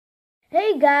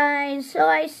Hey guys, so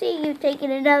I see you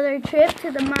taking another trip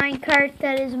to the minecart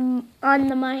that is on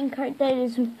the minecart that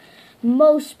is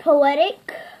most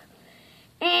poetic.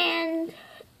 And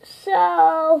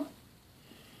so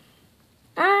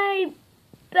I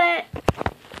bet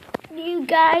you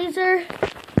guys are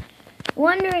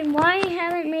wondering why I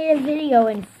haven't made a video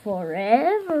in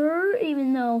forever,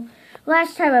 even though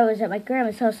last time I was at my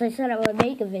grandma's house I said I would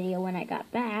make a video when I got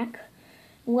back.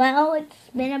 Well, it's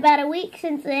been about a week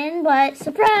since then, but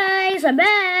surprise, I'm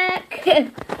back.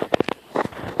 The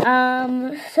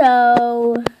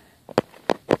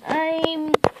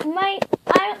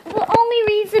only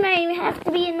reason I have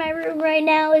to be in my room right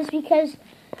now is because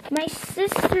my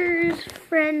sister's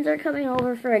friends are coming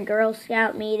over for a Girl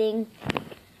Scout meeting.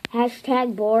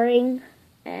 #boring.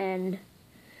 And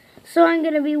so I'm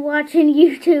going to be watching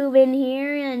YouTube in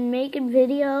here and making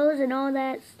videos and all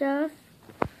that stuff.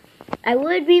 I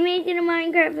would be making a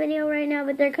Minecraft video right now,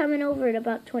 but they're coming over in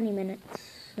about 20 minutes.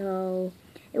 So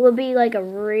it will be like a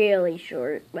really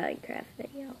short Minecraft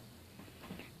video.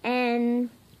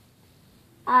 And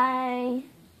I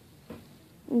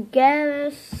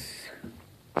guess,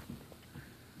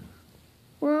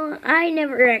 well, I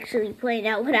never actually planned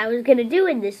out what I was going to do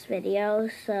in this video.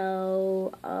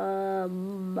 So,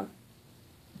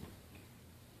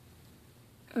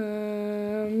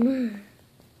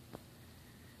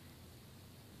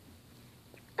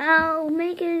 I'll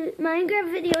make a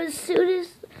Minecraft video as soon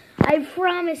as I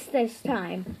promise this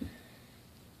time.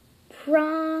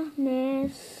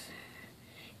 Promise.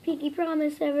 Pinky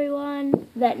promise, everyone,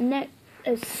 that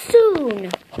as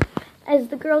soon as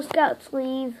the Girl Scouts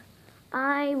leave,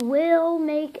 I will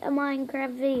make a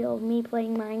Minecraft video of me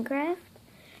playing Minecraft.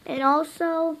 And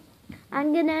also,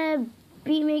 I'm gonna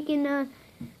be making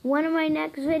one of my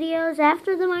next videos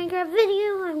after the Minecraft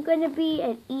video. I'm going to be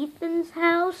at Ethan's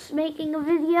house making a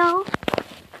video.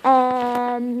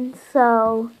 And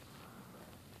so,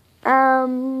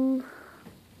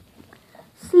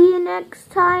 see you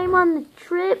next time on the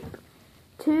trip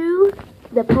to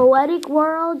the poetic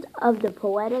world of the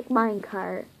poetic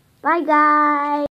minecart. Bye, guys.